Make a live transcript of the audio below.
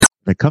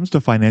When it comes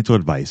to financial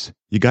advice,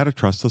 you got to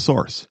trust the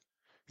source.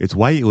 It's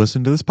why you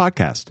listen to this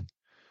podcast.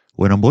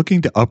 When I'm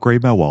looking to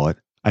upgrade my wallet,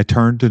 I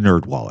turn to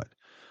NerdWallet.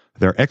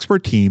 Their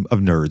expert team of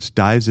nerds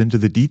dives into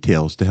the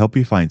details to help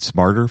you find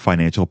smarter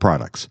financial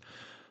products.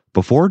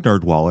 Before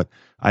NerdWallet,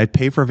 I'd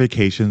pay for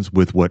vacations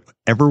with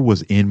whatever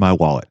was in my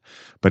wallet,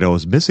 but I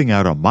was missing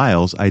out on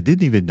miles I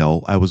didn't even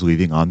know I was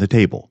leaving on the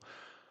table.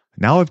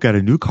 Now I've got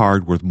a new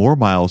card worth more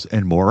miles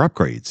and more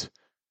upgrades.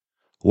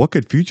 What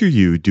could future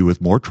you do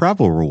with more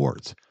travel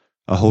rewards?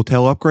 A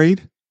hotel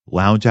upgrade?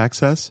 Lounge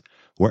access?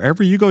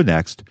 Wherever you go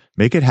next,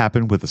 make it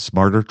happen with a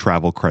smarter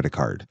travel credit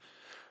card.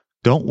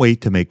 Don't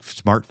wait to make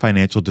smart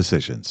financial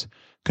decisions.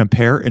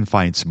 Compare and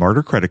find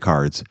smarter credit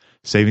cards,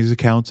 savings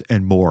accounts,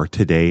 and more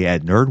today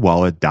at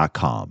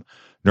nerdwallet.com.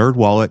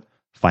 NerdWallet,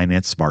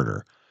 finance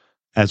smarter.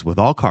 As with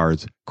all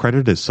cards,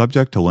 credit is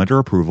subject to lender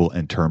approval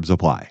and terms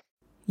apply.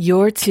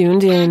 You're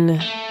tuned in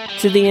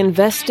to the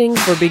Investing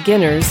for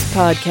Beginners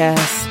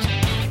podcast.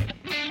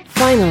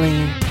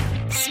 Finally,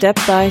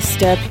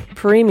 step-by-step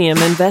premium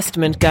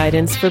investment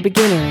guidance for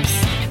beginners.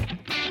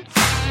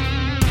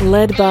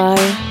 Led by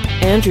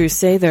Andrew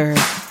Sather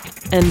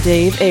and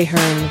Dave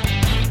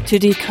Ahern to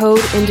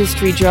decode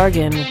industry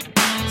jargon,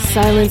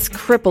 silence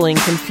crippling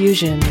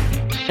confusion,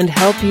 and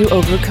help you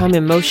overcome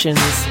emotions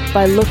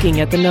by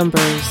looking at the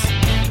numbers.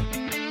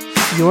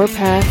 Your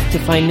path to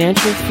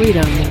financial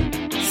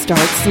freedom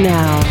starts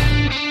now.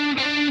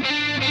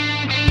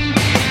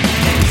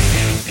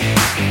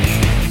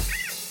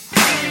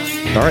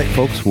 All right,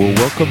 folks. Well,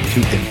 welcome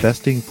to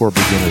Investing for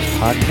Beginners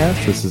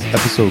podcast. This is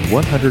episode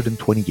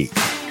 128.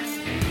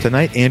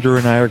 Tonight, Andrew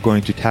and I are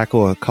going to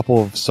tackle a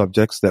couple of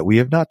subjects that we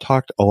have not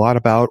talked a lot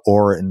about,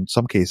 or in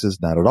some cases,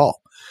 not at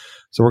all.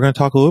 So we're going to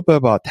talk a little bit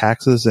about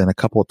taxes and a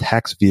couple of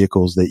tax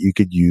vehicles that you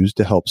could use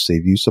to help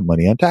save you some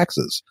money on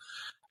taxes.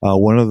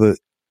 One of the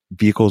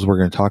vehicles we're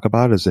going to talk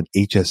about is an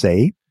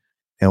HSA,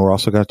 and we're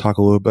also going to talk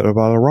a little bit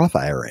about a Roth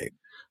IRA.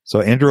 So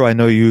Andrew, I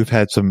know you've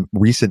had some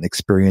recent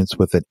experience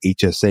with an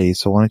HSA,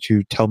 so why don't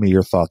you tell me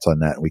your thoughts on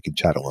that and we can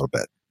chat a little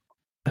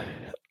bit.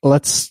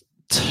 Let's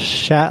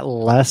chat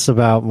less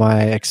about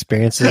my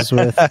experiences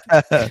with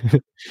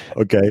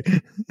okay,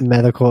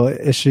 medical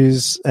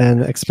issues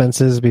and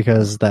expenses,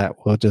 because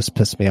that will just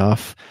piss me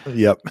off.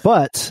 Yep.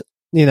 But,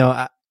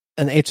 an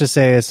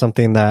HSA is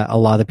something that a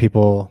lot of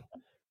people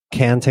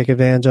can take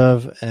advantage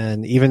of.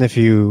 And even if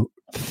you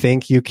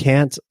think you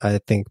can't, I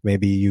think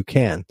maybe you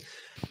can.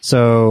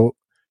 So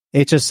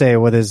HSA,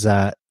 what is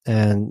that?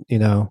 And,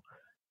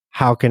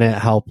 how can it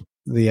help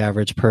the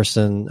average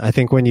person? I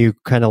think when you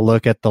kind of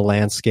look at the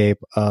landscape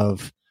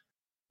of,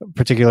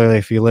 particularly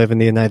if you live in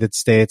the United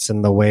States,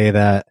 and the way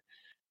that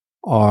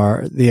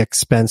are the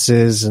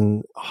expenses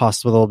and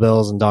hospital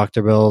bills and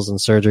doctor bills and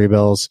surgery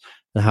bills,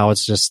 and how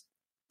it's just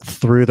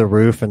through the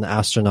roof and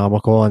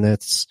astronomical. And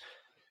it's,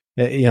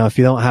 if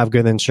you don't have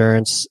good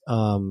insurance,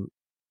 and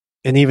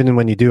even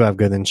when you do have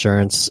good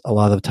insurance, a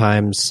lot of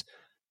times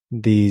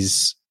the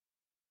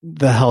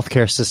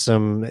healthcare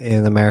system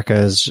in America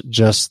is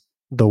just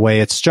the way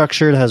it's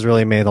structured has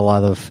really made a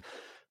lot of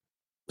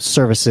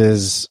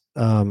services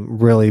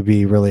really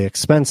be really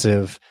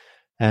expensive.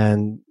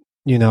 And,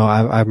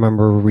 I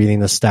remember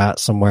reading a stat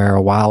somewhere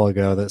a while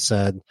ago that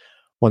said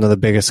one of the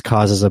biggest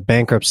causes of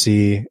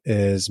bankruptcy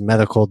is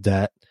medical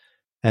debt.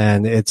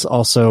 And it's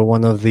also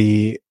one of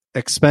the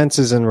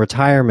expenses in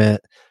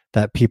retirement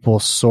that people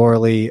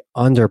sorely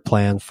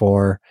underplan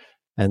for.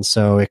 And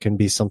so it can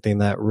be something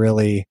that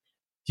really,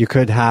 you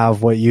could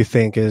have what you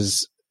think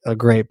is a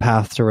great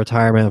path to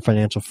retirement and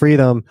financial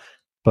freedom,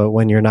 but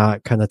when you're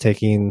not kind of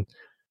taking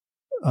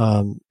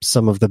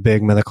some of the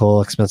big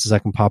medical expenses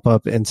that can pop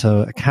up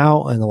into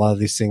account, and a lot of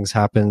these things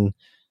happen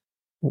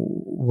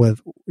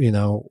with,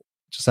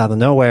 just out of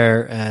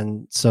nowhere.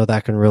 And so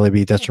that can really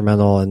be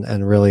detrimental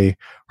and really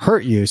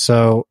hurt you.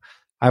 So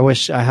I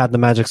wish I had the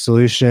magic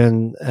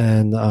solution,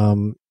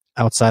 and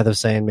outside of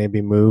saying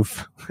maybe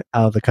move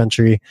out of the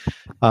country.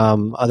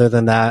 Other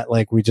than that,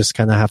 we just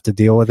kind of have to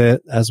deal with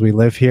it as we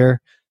live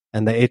here.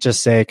 And the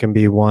HSA can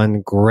be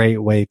one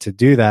great way to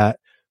do that,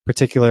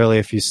 particularly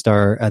if you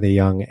start at a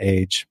young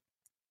age.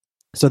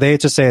 So the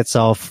HSA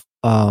itself,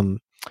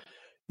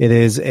 it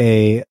is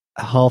a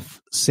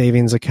health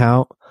savings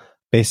account.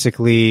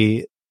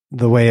 Basically,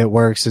 the way it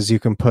works is you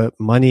can put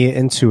money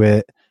into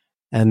it,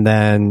 and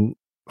then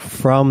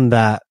from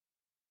that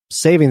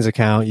savings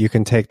account, you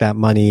can take that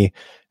money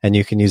and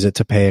you can use it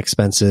to pay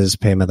expenses,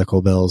 pay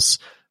medical bills,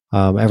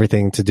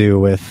 everything to do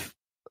with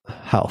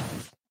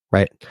health,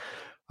 right?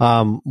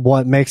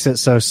 What makes it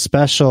so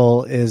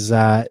special is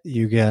that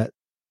you get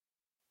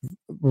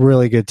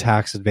really good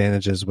tax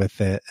advantages with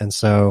it. And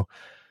so,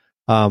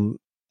 in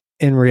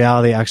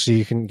reality, actually,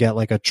 you can get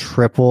a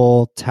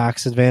triple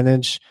tax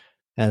advantage.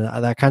 And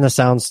that kind of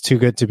sounds too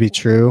good to be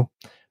true.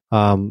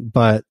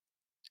 But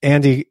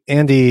Andy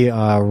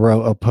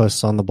wrote a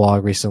post on the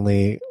blog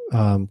recently,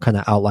 kind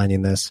of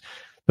outlining this.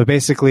 But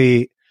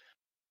basically,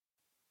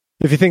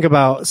 if you think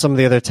about some of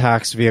the other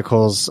tax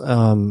vehicles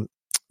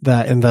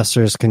that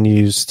investors can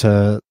use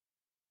to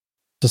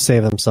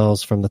save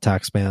themselves from the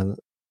tax man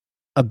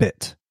a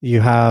bit, You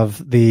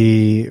have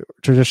the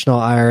traditional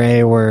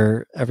IRA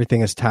where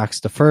everything is tax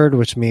deferred,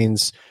 which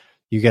means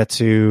you get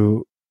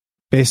to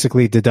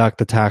basically deduct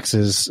the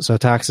taxes. So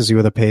taxes you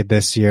would have paid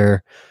this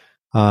year,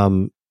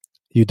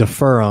 you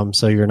defer them,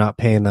 so you're not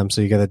paying them.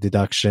 So you get a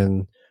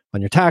deduction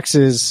on your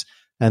taxes.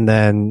 And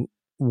then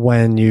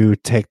when you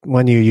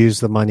use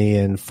the money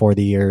in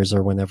 40 years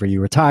or whenever you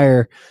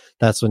retire,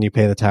 that's when you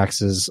pay the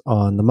taxes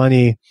on the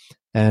money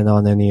and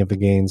on any of the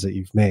gains that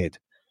you've made.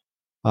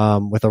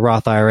 With a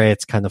Roth IRA,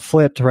 it's kind of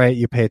flipped, right?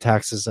 You pay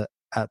taxes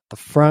at the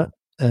front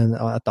and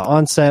at the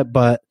onset,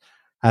 but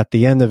at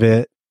the end of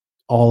it,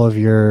 all of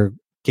your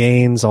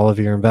gains, all of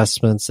your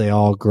investments, they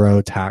all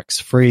grow tax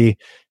free.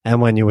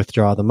 And when you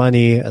withdraw the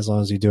money, as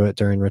long as you do it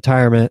during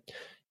retirement,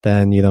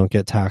 then you don't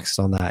get taxed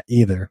on that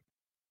either.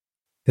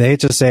 The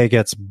HSA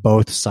gets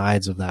both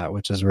sides of that,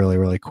 which is really,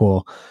 really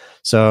cool.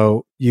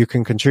 So you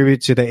can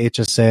contribute to the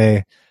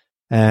HSA,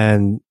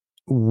 and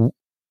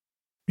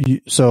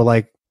so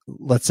like,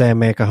 let's say I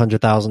make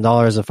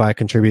 $100,000. If I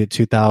contribute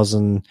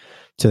 $2,000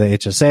 to the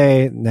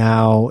HSA,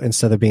 now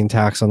instead of being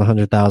taxed on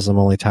 $100,000, I'm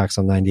only taxed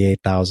on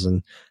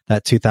 $98,000.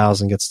 That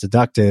 $2,000 gets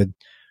deducted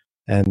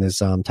and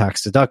is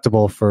tax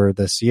deductible for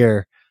this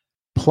year,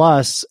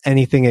 plus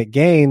anything it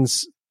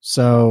gains.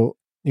 So,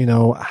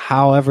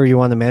 however you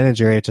want to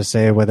manage your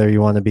HSA, whether you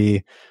want to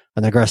be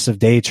an aggressive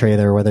day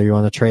trader, whether you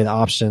want to trade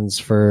options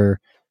for,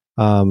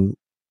 higher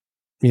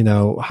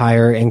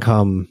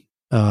income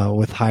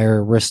with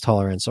higher risk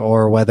tolerance,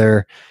 or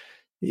whether,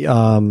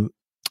 you're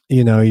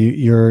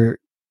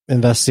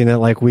investing it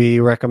like we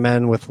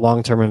recommend with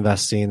long-term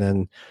investing,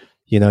 and,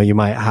 you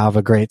might have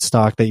a great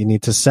stock that you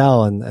need to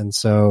sell. And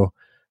so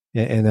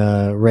in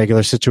a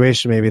regular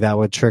situation, maybe that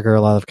would trigger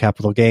a lot of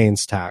capital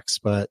gains tax,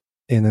 but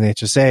in an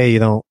HSA, you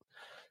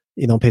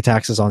don't pay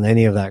taxes on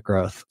any of that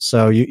growth.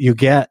 So you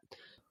get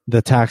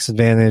the tax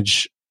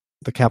advantage,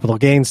 the capital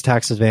gains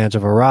tax advantage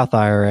of a Roth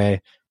IRA,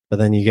 but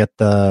then you get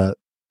the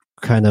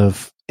kind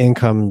of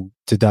income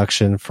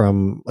deduction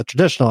from a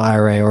traditional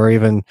IRA, or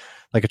even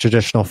like a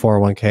traditional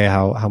 401k,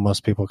 how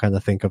most people kind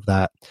of think of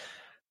that.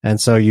 And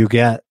so you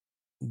get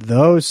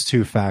those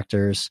two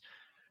factors.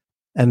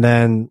 And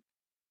then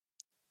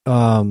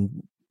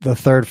the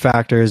third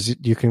factor is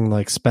you can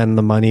like spend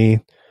the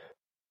money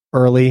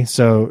early.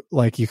 So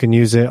like you can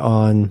use it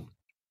on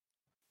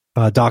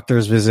a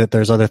doctor's visit.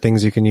 There's other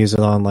things you can use it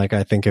on. Like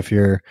I think if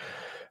you're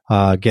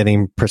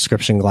getting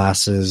prescription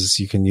glasses,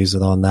 you can use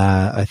it on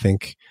that. I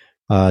think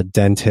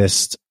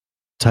dentist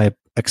type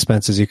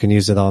expenses, you can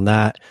use it on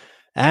that.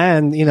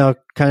 And,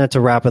 kind of to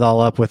wrap it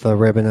all up with a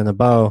ribbon and a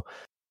bow,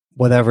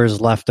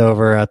 whatever's left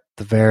over at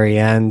the very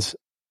end,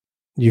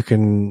 you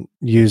can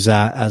use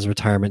that as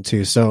retirement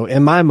too. So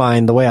in my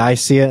mind, the way I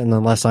see it, and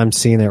unless I'm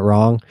seeing it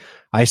wrong,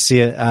 I see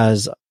it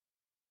as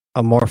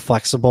a more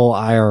flexible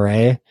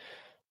IRA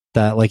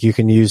that like you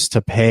can use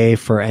to pay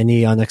for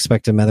any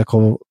unexpected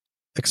medical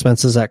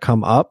expenses that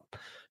come up.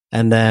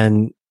 And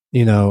then,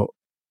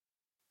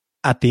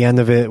 at the end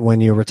of it, when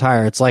you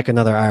retire, it's like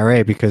another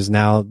IRA, because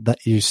now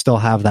that you still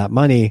have that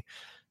money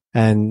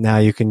and now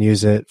you can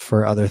use it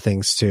for other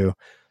things too.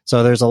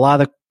 So there's a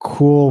lot of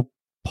cool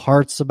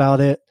parts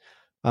about it.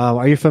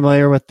 Are you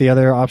familiar with the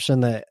other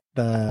option,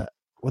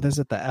 what is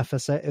it? The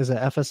FSA? Is it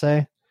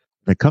FSA?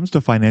 When it comes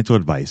to financial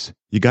advice,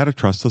 you got to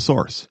trust the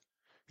source.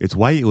 It's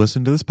why you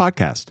listen to this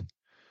podcast.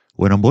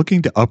 When I'm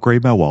looking to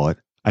upgrade my wallet,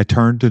 I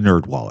turn to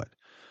NerdWallet.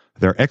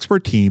 Their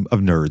expert team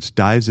of nerds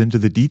dives into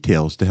the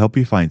details to help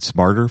you find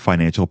smarter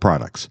financial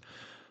products.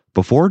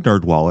 Before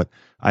NerdWallet,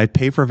 I'd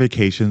pay for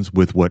vacations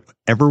with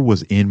whatever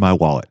was in my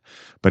wallet,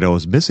 but I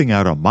was missing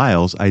out on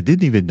miles I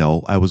didn't even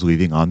know I was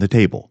leaving on the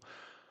table.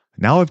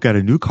 Now I've got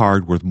a new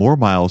card worth more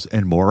miles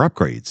and more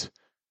upgrades.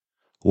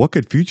 What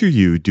could future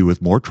you do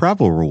with more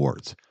travel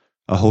rewards?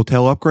 A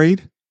hotel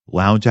upgrade?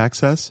 Lounge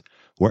access?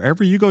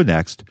 Wherever you go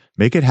next,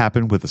 make it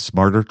happen with a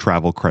smarter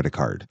travel credit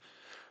card.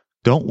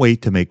 Don't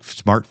wait to make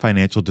smart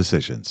financial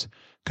decisions.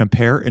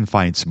 Compare and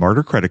find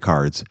smarter credit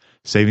cards,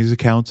 savings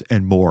accounts,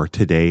 and more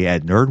today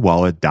at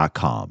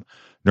nerdwallet.com.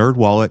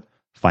 NerdWallet,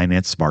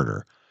 finance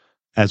smarter.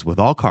 As with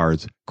all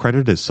cards,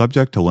 credit is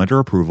subject to lender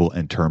approval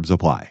and terms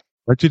apply.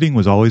 Budgeting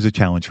was always a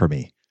challenge for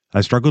me.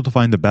 I struggled to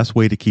find the best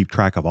way to keep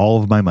track of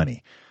all of my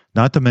money,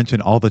 not to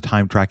mention all the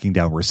time tracking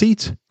down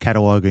receipts,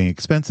 cataloging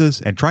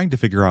expenses, and trying to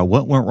figure out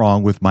what went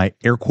wrong with my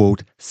air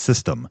quote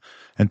system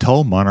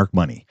until Monarch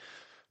Money.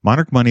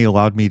 Monarch Money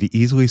allowed me to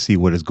easily see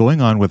what is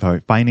going on with my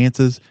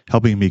finances,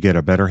 helping me get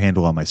a better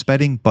handle on my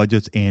spending,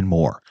 budgets, and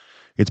more.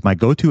 It's my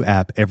go-to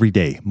app every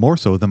day, more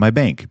so than my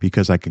bank,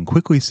 because I can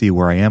quickly see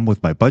where I am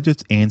with my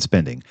budgets and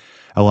spending,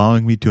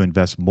 allowing me to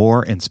invest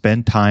more and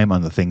spend time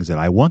on the things that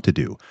I want to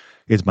do.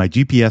 It's my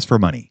GPS for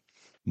money.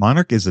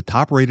 Monarch is the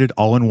top-rated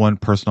all-in-one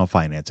personal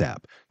finance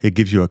app. It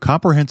gives you a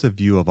comprehensive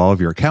view of all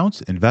of your accounts,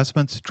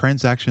 investments,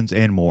 transactions,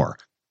 and more.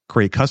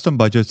 Create custom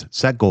budgets,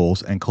 set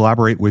goals, and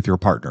collaborate with your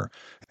partner.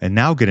 And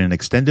now get an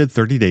extended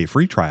 30-day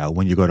free trial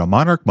when you go to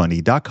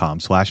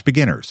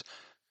monarchmoney.com/beginners.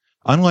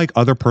 Unlike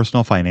other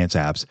personal finance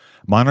apps,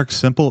 Monarch's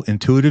simple,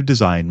 intuitive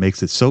design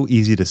makes it so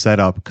easy to set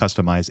up,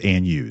 customize,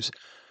 and use.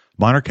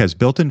 Monarch has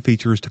built-in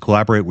features to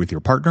collaborate with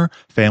your partner,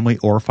 family,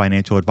 or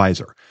financial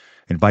advisor.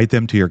 Invite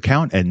them to your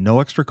account at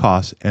no extra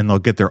cost, and they'll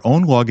get their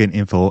own login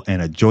info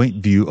and a joint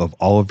view of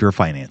all of your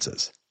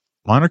finances.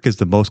 Monarch is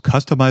the most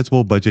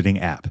customizable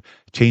budgeting app.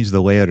 Change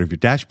the layout of your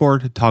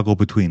dashboard, toggle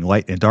between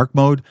light and dark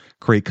mode,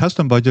 create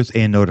custom budgets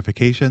and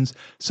notifications,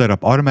 set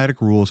up automatic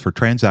rules for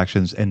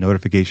transactions and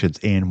notifications,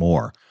 and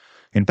more.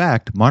 In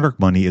fact, Monarch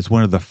Money is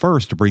one of the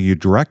first to bring you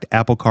direct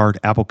Apple Card,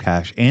 Apple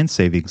Cash, and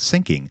savings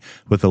syncing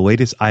with the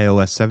latest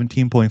iOS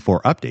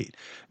 17.4 update.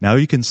 Now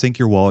you can sync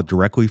your wallet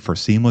directly for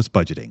seamless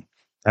budgeting.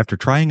 After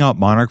trying out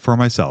Monarch for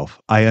myself,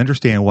 I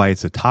understand why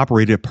it's a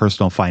top-rated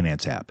personal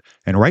finance app.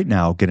 And right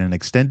now, get an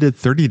extended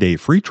 30-day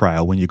free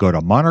trial when you go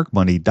to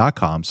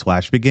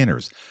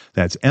monarchmoney.com/beginners.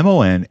 That's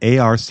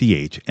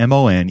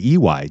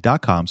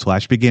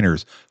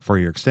monarchmoney.com/beginners for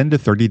your extended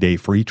 30-day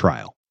free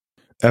trial.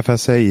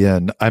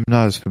 FSA, I'm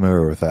not as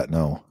familiar with that,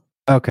 no.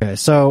 Okay,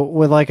 so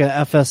with like a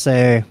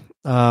FSA,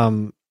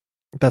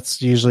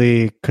 that's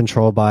usually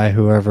controlled by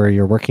whoever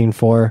you're working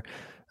for.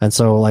 And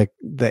so like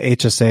the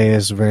HSA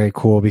is very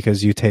cool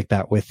because you take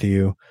that with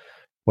you,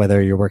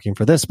 whether you're working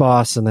for this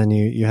boss and then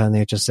you have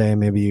an HSA,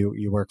 maybe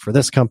you work for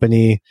this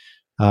company,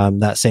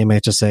 that same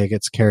HSA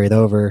gets carried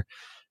over.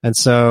 And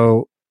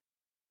so,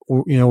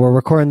 we're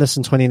recording this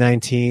in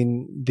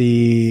 2019.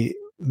 The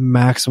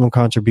maximum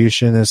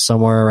contribution is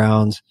somewhere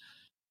around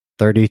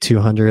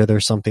 $3,200 or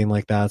something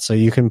like that. So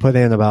you can put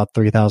in about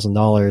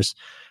 $3,000.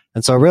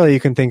 And so really you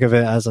can think of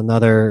it as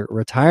another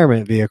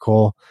retirement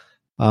vehicle,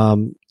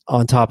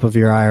 on top of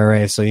your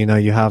IRA. So,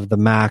 you have the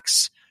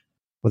max,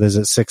 what is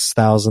it,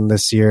 $6,000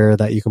 this year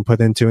that you can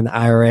put into an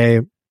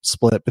IRA,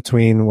 split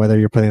between whether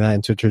you're putting that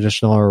into a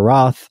traditional or a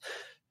Roth.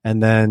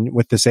 And then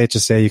with this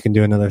HSA, you can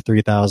do another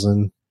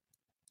 $3,000,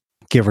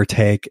 give or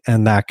take.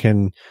 And that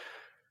can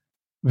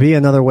be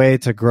another way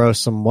to grow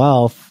some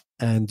wealth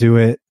and do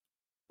it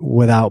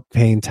without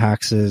paying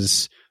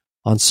taxes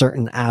on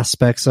certain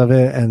aspects of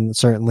it. And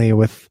certainly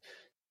with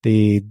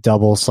the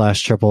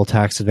double/triple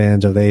tax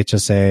advantage of the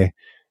HSA,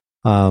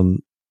 you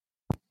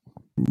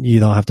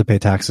don't have to pay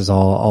taxes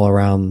all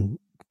around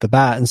the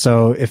bat. And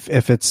so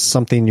if it's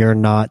something you're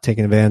not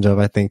taking advantage of,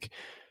 I think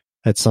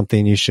it's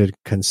something you should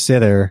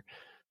consider.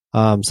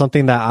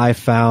 Something that I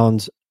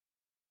found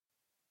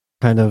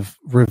kind of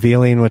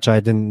revealing, which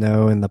I didn't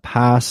know in the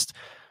past,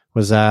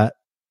 was that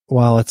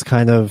while it's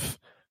kind of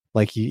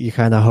like you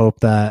kind of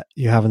hope that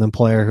you have an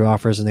employer who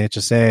offers an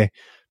HSA,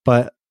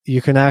 but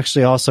you can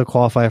actually also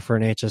qualify for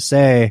an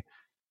HSA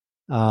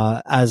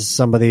as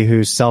somebody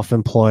who's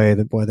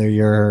self-employed, whether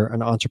you're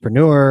an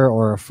entrepreneur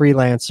or a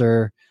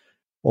freelancer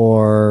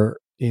or,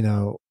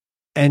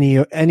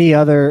 any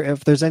other,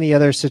 if there's any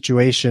other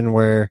situation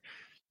where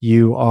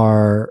you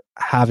are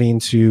having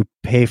to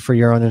pay for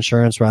your own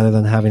insurance rather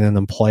than having an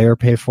employer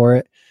pay for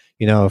it.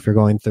 If you're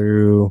going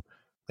through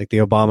like the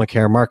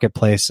Obamacare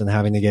marketplace and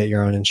having to get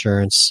your own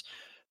insurance,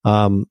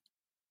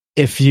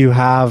 if you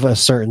have a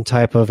certain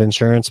type of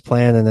insurance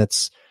plan and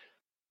it's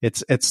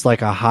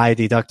like a high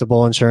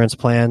deductible insurance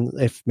plan,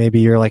 if maybe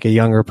you're like a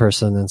younger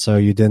person and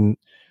so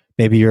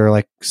maybe you're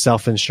like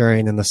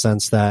self-insuring in the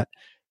sense that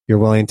you're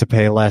willing to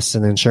pay less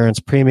in insurance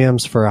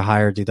premiums for a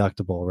higher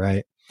deductible,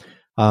 right?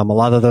 A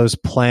lot of those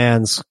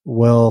plans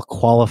will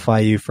qualify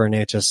you for an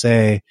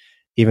HSA,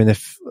 even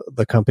if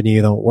the company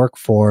you don't work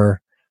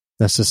for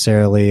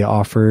necessarily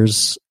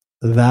offers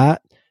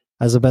that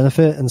as a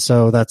benefit. And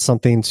so that's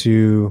something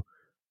to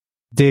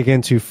dig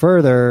into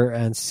further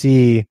and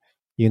see,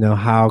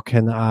 how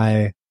can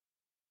I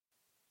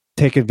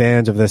take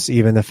advantage of this,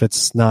 even if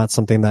it's not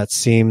something that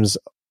seems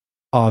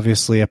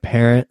obviously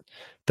apparent.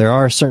 There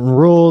are certain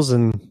rules,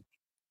 and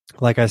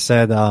like I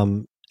said,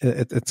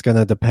 it's going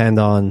to depend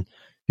on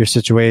your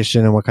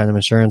situation and what kind of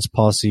insurance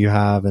policy you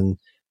have and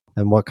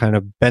what kind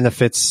of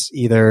benefits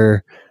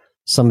either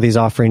somebody's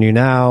offering you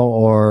now,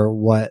 or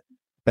what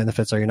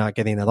benefits are you not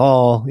getting at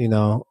all,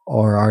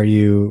 or are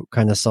you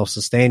kind of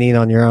self-sustaining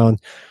on your own?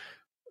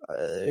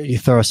 You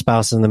throw a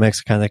spouse in the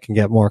mix, kind of can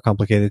get more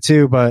complicated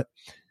too, but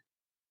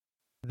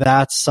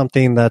that's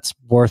something that's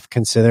worth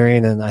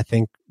considering. And I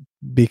think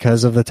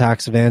because of the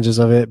tax advantages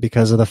of it,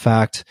 because of the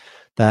fact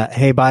that,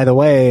 hey, by the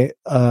way,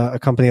 a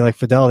company like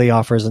Fidelity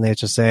offers an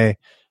HSA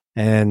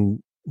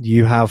and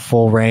you have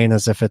full reign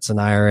as if it's an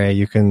IRA.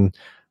 You can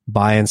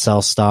buy and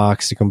sell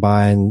stocks, you can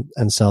buy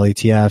and sell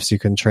ETFs, you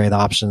can trade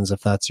options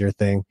if that's your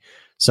thing.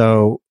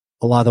 So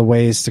a lot of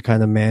ways to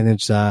kind of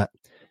manage that.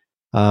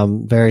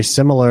 Very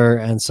similar.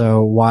 And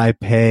so why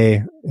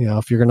pay,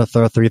 if you're going to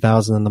throw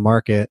 3,000 in the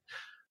market,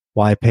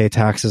 why pay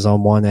taxes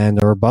on one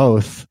end or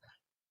both,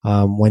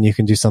 when you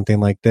can do something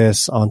like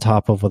this on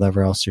top of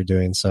whatever else you're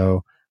doing?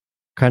 So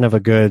kind of a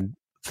good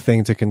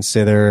thing to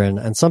consider,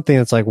 and something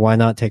that's like, why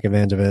not take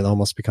advantage of it? It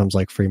almost becomes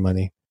like free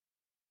money.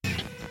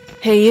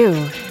 Hey you,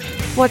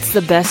 what's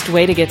the best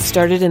way to get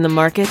started in the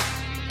market?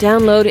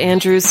 Download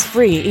Andrew's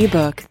free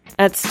ebook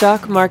at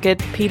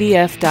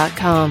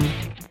stockmarketpdf.com.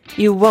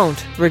 You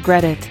won't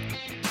regret it.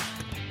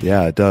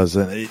 Yeah, it does.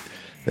 And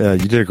you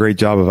did a great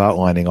job of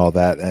outlining all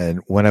that. And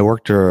when I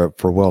worked for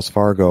Wells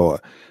Fargo,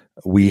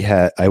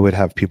 I would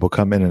have people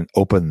come in and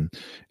open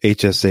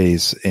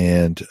HSAs,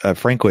 and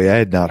frankly, I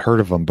had not heard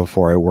of them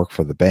before I worked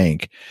for the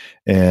bank.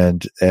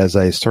 And as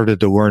I started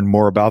to learn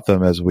more about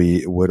them as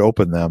we would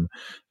open them,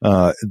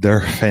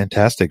 they're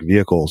fantastic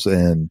vehicles,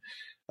 and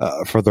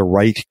for the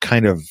right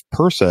kind of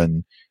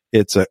person,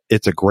 it's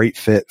a great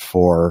fit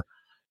for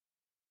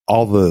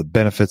all the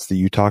benefits that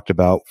you talked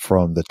about,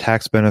 from the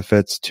tax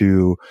benefits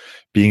to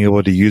being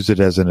able to use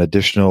it as an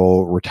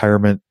additional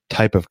retirement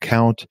type of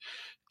account,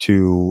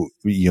 to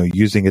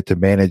using it to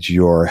manage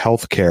your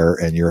health care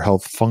and your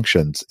health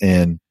functions.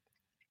 And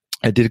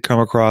I did come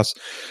across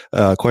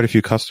quite a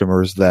few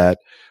customers that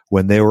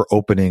when they were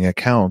opening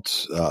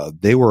accounts,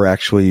 they were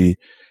actually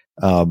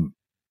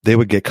they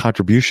would get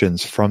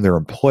contributions from their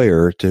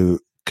employer to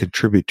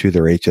contribute to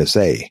their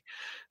HSA.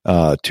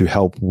 To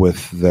help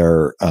with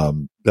their,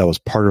 that was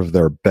part of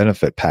their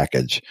benefit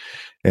package.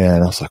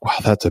 And I was like, wow,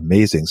 that's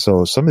amazing.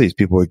 So some of these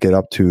people would get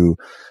up to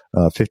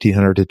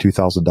 $1,500 to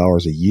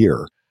 $2,000 a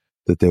year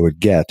that they would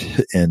get,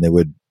 and they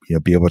would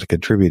be able to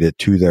contribute it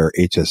to their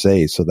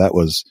HSA. So that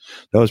was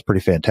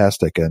pretty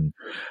fantastic. And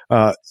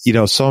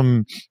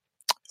some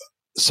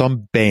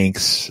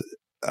banks,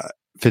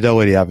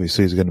 Fidelity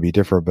obviously is going to be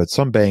different, but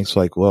some banks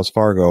like Wells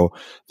Fargo,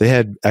 they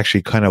had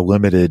actually kind of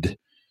limited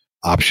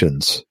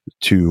options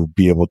to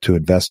be able to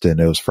invest in.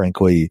 It was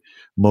frankly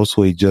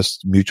mostly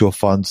just mutual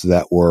funds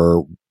that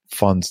were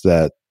funds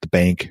that the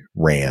bank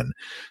ran.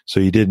 So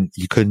you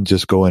couldn't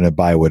just go in and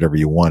buy whatever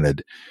you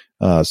wanted.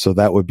 So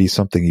that would be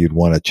something you'd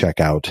want to check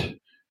out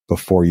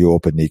before you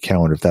open the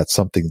account. If that's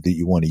something that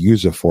you want to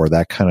use it for,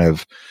 that kind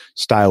of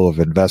style of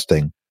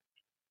investing,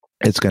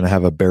 it's going to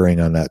have a bearing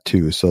on that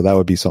too. So that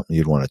would be something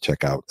you'd want to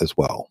check out as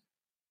well.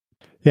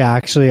 Yeah,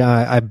 actually,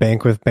 I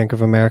bank with Bank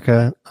of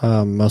America,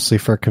 mostly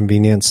for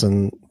convenience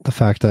and the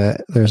fact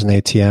that there's an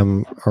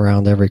ATM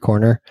around every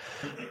corner.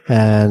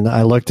 And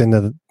I looked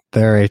into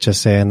their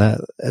HSA, and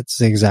that it's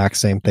the exact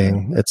same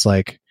thing. It's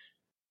like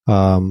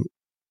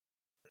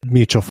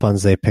mutual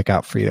funds they pick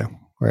out for you,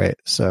 right?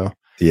 So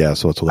yeah,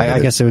 so it's I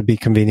guess it would be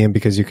convenient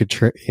because you could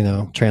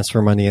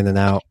transfer money in and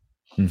out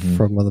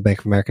from one of the Bank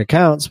of America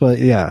accounts. But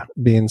yeah,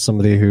 being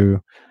somebody who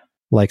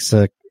likes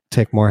to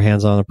take more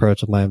hands-on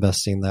approach with my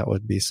investing, that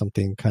would be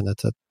something kind of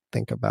to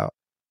think about.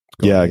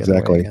 Yeah,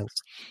 exactly.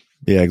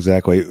 Yeah,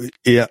 exactly.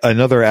 Yeah,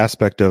 another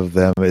aspect of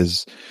them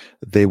is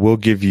they will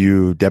give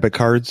you debit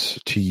cards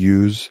to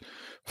use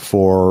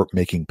for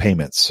making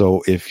payments.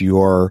 So if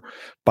you're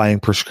buying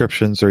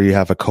prescriptions or you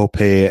have a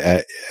copay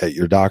at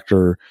your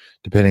doctor,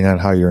 depending on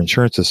how your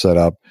insurance is set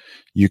up,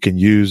 you can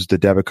use the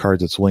debit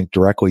card that's linked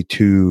directly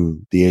to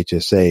the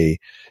HSA,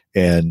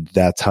 and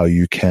that's how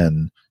you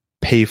can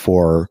pay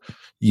for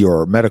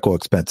your medical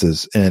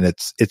expenses. And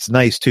it's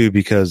nice too,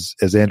 because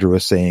as Andrew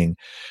was saying,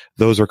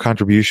 those are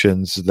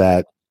contributions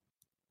that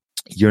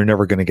you're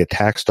never going to get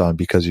taxed on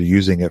because you're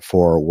using it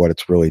for what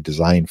it's really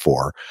designed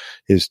for,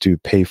 is to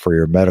pay for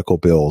your medical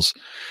bills.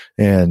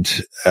 And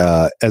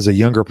as a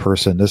younger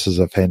person, this is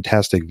a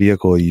fantastic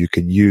vehicle you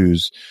can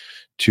use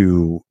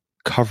to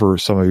cover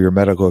some of your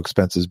medical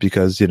expenses,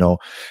 because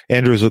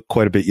Andrew's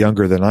quite a bit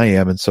younger than I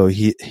am, and so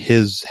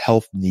his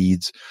health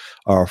needs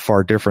are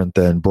far different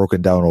than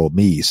broken down old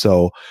me.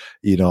 So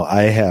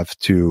I have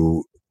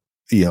to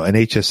an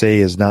HSA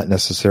is not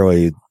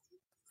necessarily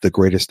the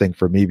greatest thing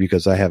for me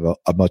because I have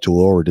a much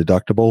lower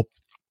deductible,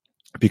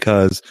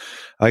 because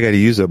I got to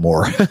use it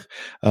more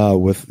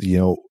with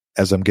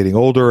as I'm getting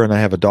older, and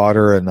I have a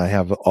daughter and I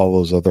have all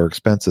those other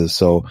expenses.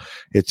 So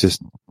it's just,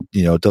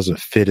 it doesn't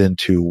fit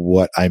into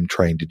what I'm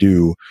trying to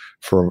do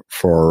for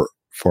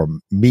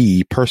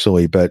me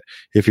personally. But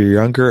if you're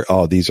younger,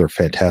 these are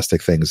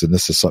fantastic things. And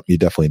this is something you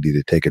definitely need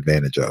to take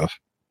advantage of.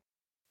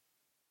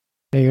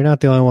 Hey, you're not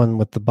the only one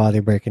with the body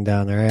breaking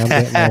down there. I'm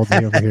getting old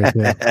over here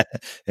too.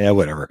 Yeah,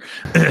 whatever.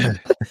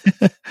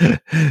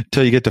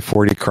 Until you get to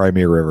 40, cry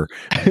me a river.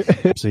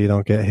 So you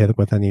don't get hit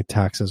with any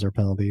taxes or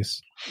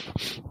penalties.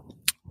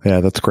 Yeah,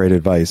 that's great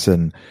advice.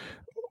 And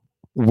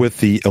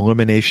with the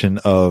elimination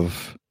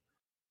of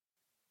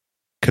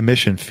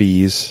commission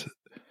fees,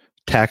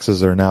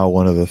 taxes are now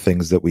one of the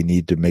things that we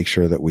need to make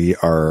sure that we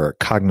are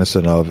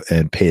cognizant of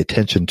and pay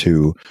attention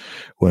to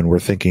when we're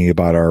thinking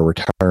about our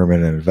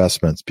retirement and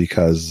investments,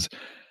 because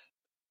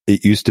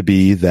it used to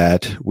be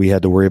that we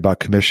had to worry about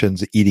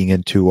commissions eating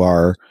into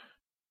our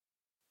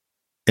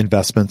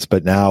investments,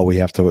 but now we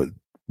have to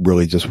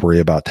really just worry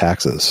about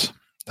taxes.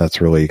 That's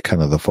really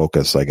kind of the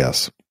focus, I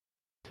guess.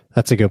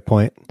 That's a good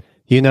point.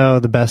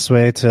 The best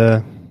way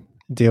to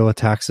deal with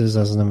taxes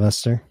as an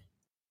investor?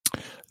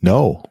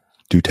 No,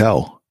 do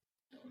tell.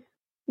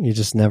 You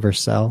just never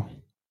sell.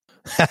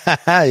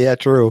 Yeah,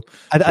 true.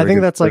 I think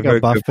that's like a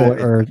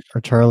Buffett or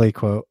Charlie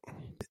quote.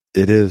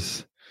 It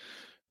is.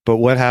 But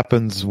what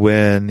happens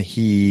when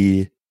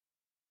he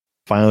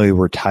finally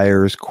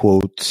retires,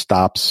 quote,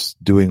 stops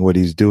doing what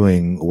he's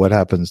doing? What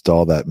happens to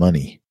all that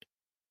money?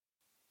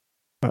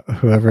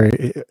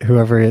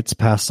 Whoever it's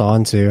passed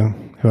on to,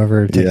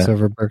 whoever takes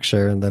over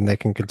Berkshire, and then they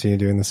can continue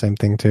doing the same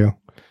thing too.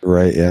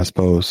 Right. Yeah, I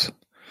suppose.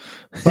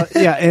 But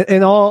yeah,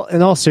 in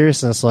all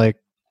seriousness, like,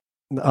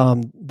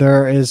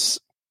 there is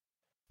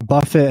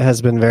Buffett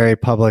has been very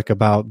public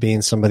about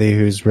being somebody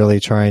who's really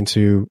trying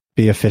to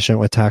be efficient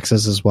with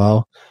taxes as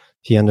well.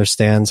 He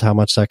understands how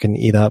much that can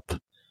eat up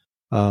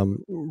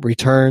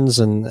returns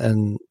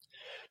and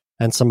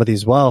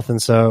somebody's wealth.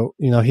 And so,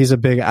 he's a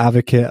big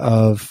advocate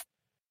of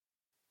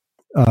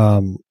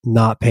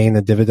not paying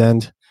a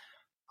dividend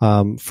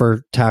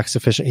for tax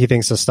efficient. He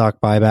thinks a stock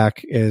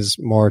buyback is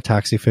more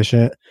tax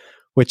efficient,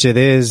 which it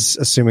is,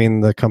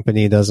 assuming the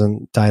company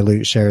doesn't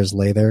dilute shares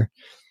later.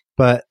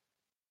 But,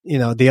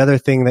 the other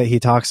thing that he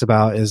talks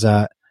about is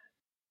that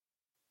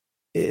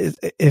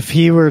if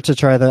he were to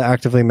try to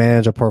actively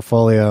manage a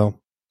portfolio,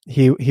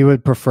 he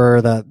would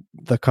prefer that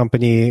the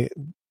company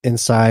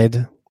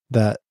inside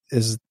that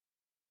is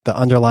the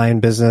underlying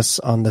business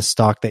on the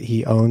stock that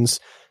he owns,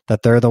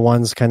 that they're the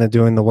ones kind of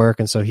doing the work.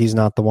 And so he's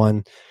not the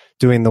one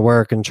doing the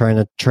work and trying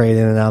to trade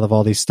in and out of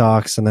all these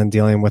stocks and then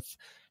dealing with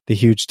the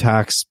huge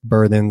tax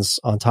burdens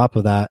on top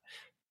of that.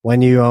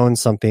 When you own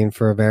something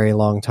for a very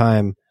long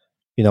time,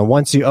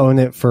 once you own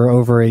it for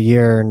over a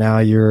year, now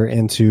you're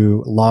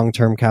into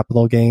long-term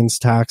capital gains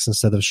tax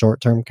instead of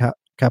short-term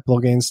capital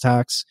gains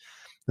tax.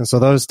 And so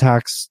those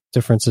tax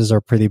differences are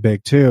pretty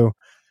big too.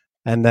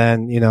 And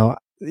then,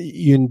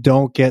 you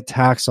don't get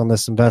taxed on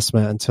this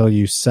investment until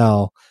you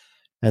sell.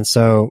 And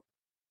so,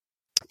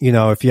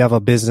 if you have a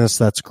business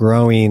that's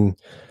growing,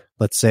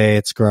 let's say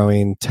it's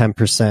growing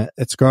 10%,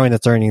 it's growing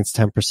its earnings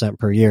 10%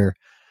 per year.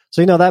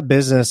 So, that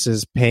business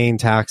is paying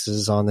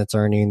taxes on its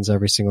earnings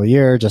every single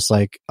year, just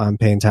like I'm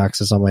paying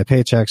taxes on my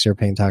paychecks, you're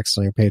paying taxes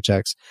on your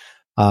paychecks,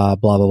 blah,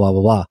 blah, blah,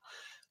 blah, blah.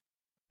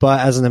 But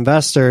as an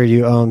investor,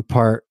 you own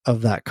part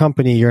of that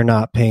company. You're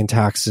not paying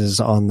taxes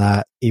on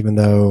that, even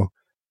though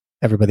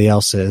everybody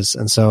else is.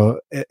 And so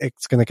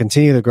it's going to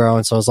continue to grow.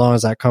 And so as long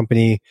as that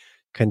company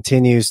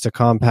continues to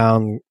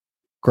compound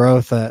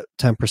growth at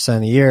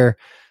 10% a year,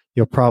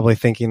 you're probably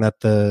thinking that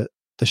the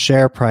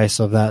share price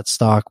of that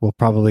stock will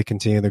probably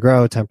continue to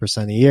grow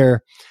 10% a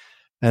year.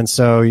 And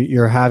so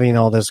you're having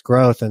all this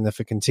growth. And if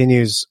it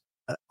continues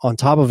on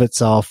top of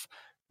itself,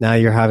 now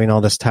you're having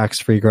all this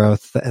tax-free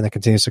growth and it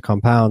continues to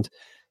compound.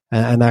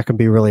 And that can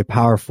be really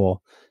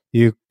powerful.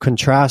 You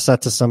contrast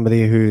that to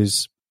somebody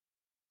who's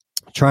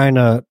trying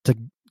to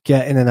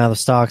get in and out of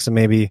stocks and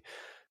maybe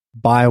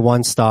buy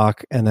one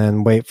stock and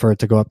then wait for it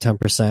to go up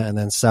 10% and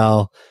then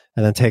sell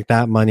and then take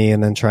that money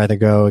and then try to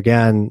go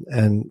again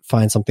and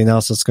find something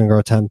else that's going to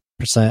grow 10%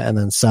 and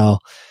then sell.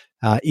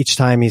 Each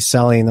time he's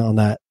selling on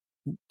that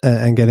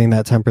and getting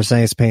that 10%,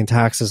 he's paying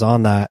taxes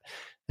on that.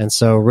 And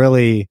so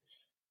really,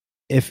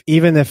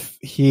 even if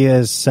he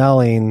is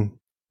selling,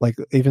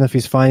 even if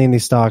he's finding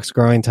these stocks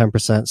growing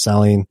 10%,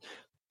 selling,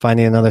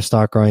 finding another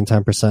stock growing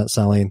 10%,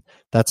 selling,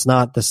 that's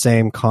not the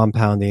same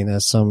compounding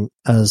as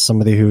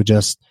somebody who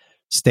just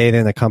stayed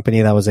in a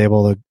company that was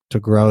able to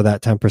grow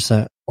that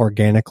 10%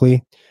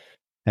 organically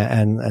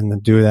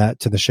and do that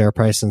to the share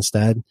price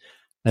instead.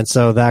 And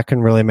so that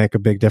can really make a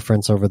big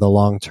difference over the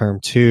long term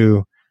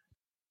too,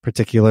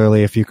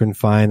 particularly if you can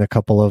find a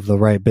couple of the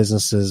right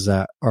businesses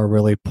that are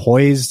really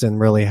poised and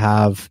really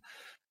have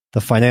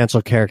the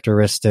financial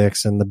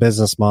characteristics and the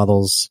business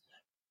models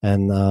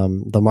and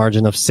the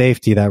margin of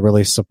safety that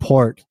really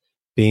support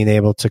being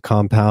able to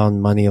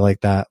compound money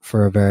like that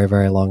for a very,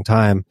 very long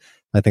time.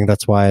 I think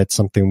that's why it's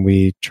something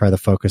we try to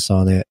focus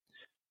on it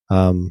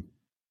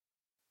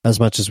as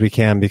much as we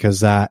can, because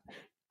that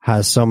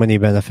has so many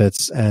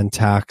benefits, and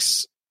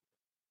tax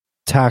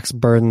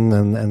burden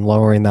and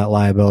lowering that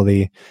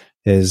liability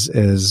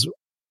is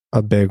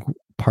a big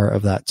part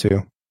of that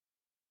too.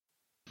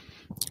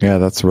 Yeah,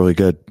 that's really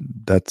good.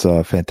 That's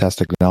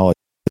fantastic knowledge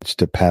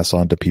to pass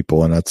on to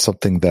people. And that's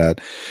something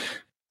that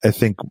I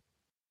think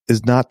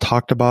is not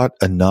talked about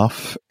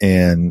enough.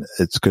 And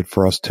it's good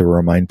for us to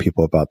remind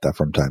people about that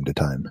from time to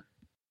time.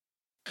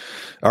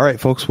 All right,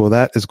 folks. Well,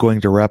 that is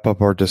going to wrap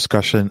up our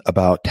discussion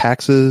about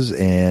taxes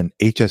and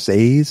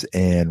HSAs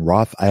and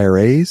Roth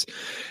IRAs.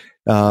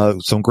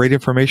 Some great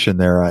information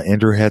there.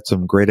 Andrew had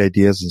some great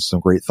ideas and some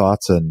great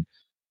thoughts, and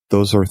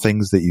those are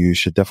things that you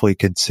should definitely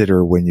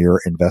consider when you're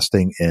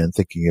investing and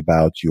thinking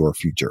about your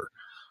future.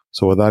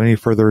 So without any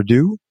further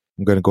ado,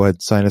 I'm going to go ahead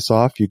and sign us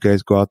off. You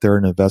guys go out there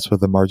and invest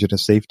with a margin of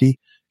safety,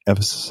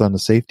 emphasis on the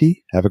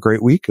safety. Have a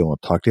great week, and we'll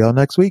talk to y'all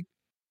next week.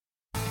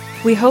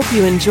 We hope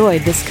you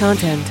enjoyed this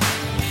content.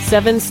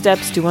 7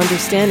 Steps to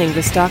Understanding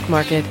the Stock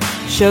Market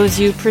shows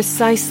you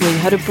precisely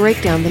how to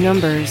break down the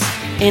numbers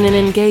in an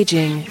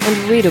engaging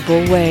and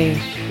readable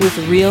way with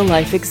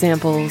real-life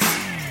examples.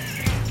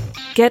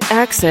 Get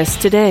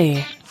access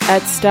today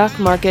at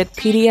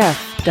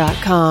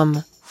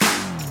stockmarketpdf.com.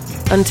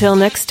 Until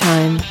next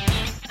time,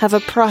 have a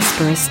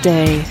prosperous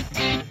day.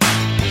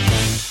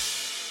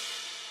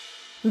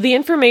 The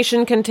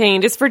information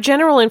contained is for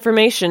general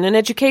information and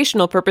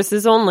educational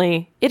purposes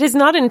only. It is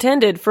not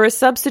intended for a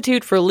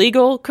substitute for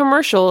legal,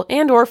 commercial,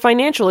 and/or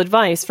financial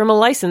advice from a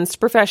licensed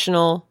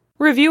professional.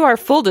 Review our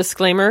full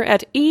disclaimer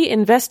at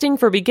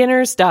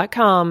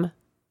einvestingforbeginners.com.